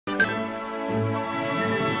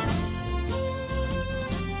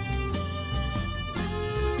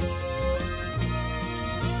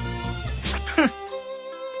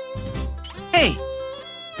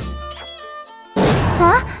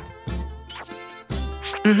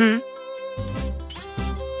Mm-hmm.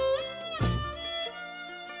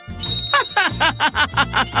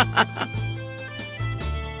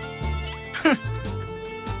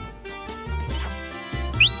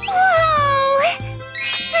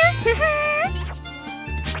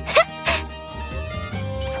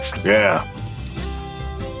 Yeah.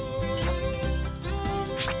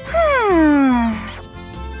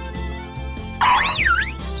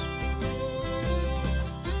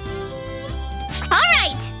 All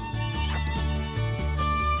right.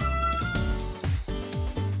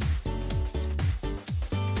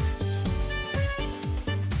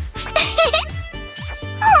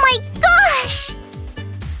 Oh my gosh!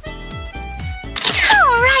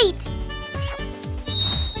 All right.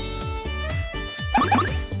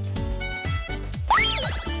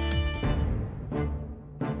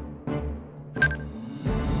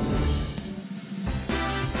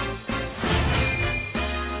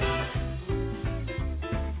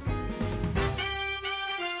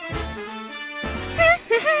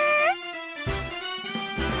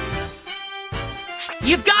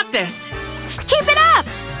 You've got this! Keep it up!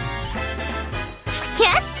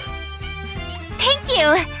 Yes? Thank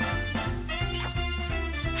you!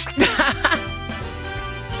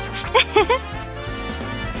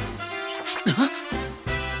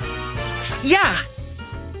 Yeah!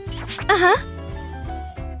 Uh-huh.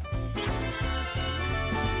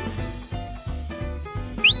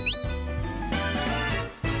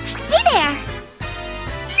 Hey there!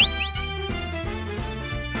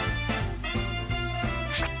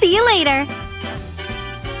 See you later!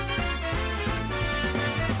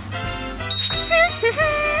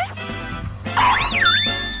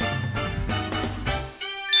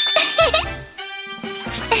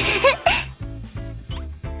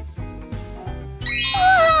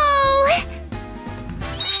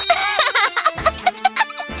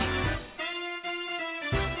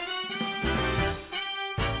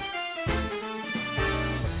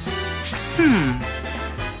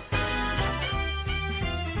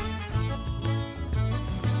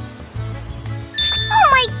 Oh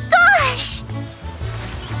my gosh!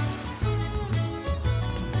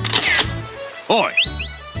 Oi!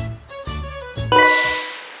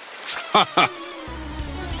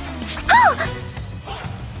 Oh!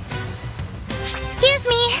 Excuse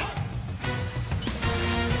me.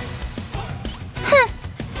 Huh.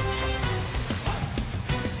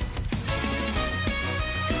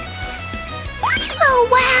 Oh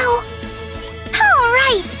wow! All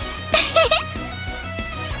right.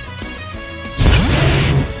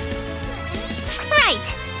 Right.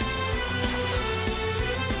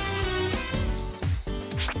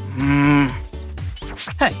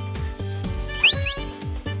 Hey.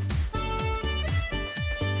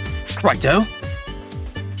 Righto.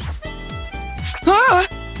 Ah!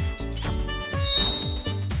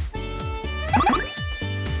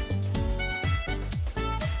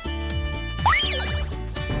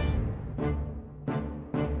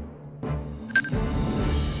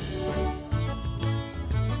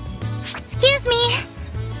 Excuse me.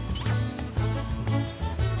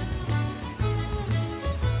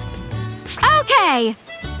 Okay.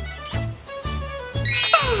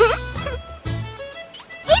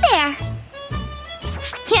 Hey there.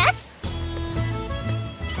 Yes?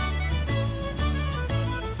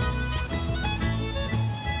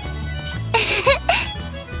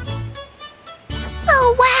 Oh,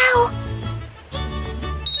 wow.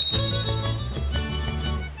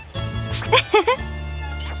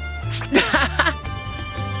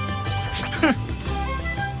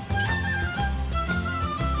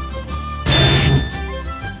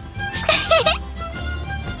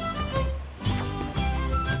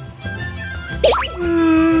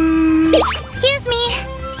 Excuse me.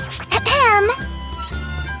 Ahem.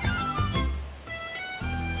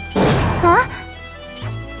 Huh?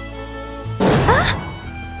 Huh?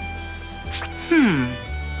 Hmm.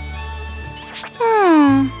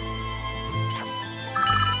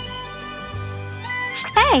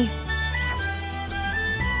 Hey.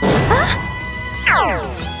 Huh?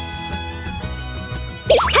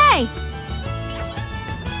 Hey.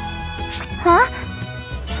 Huh?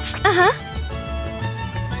 Uh-huh.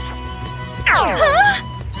 Huh?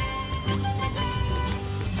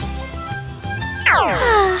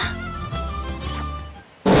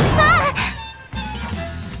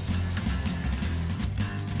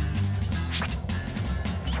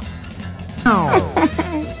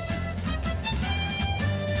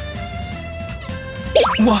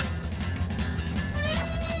 What?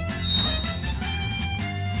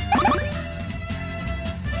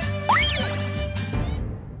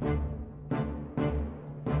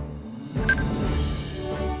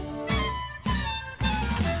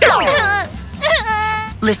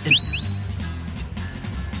 Listen.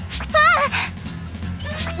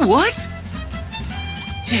 What?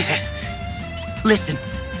 Listen.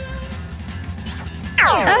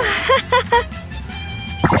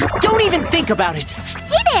 Don't even think about it.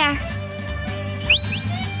 Hey there.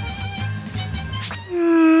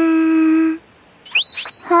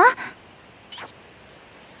 Huh?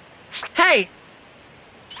 Hey!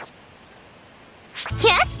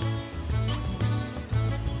 Yes?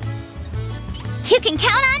 You can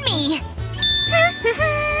count on me.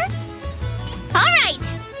 All right.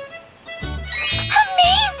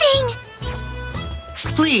 Amazing!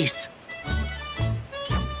 Please.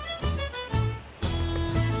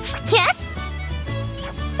 Yes?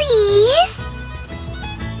 Please?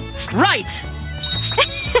 Right!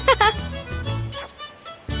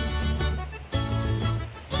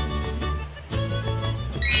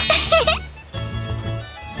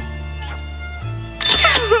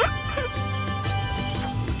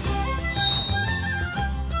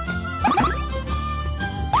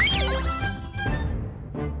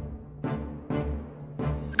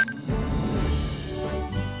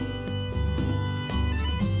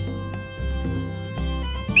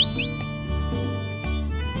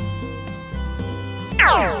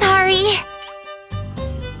 Sorry.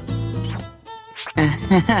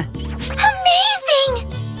 Amazing!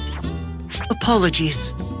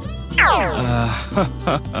 Apologies.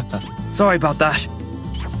 Sorry about that.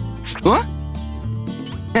 Huh?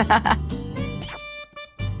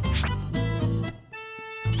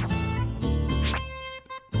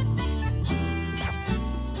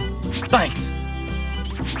 Thanks.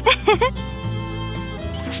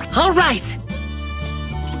 All right.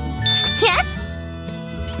 Yes?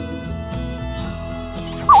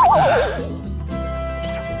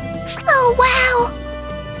 Oh, wow!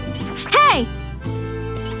 Hey!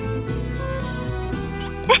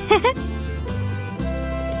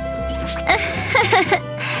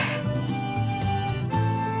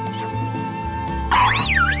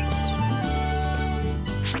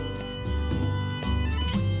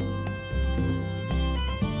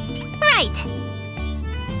 Right.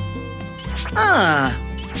 Ah.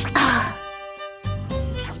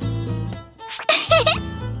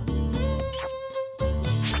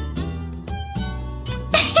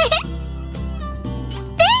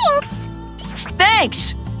 Thanks!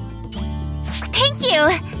 Thanks! Thank you.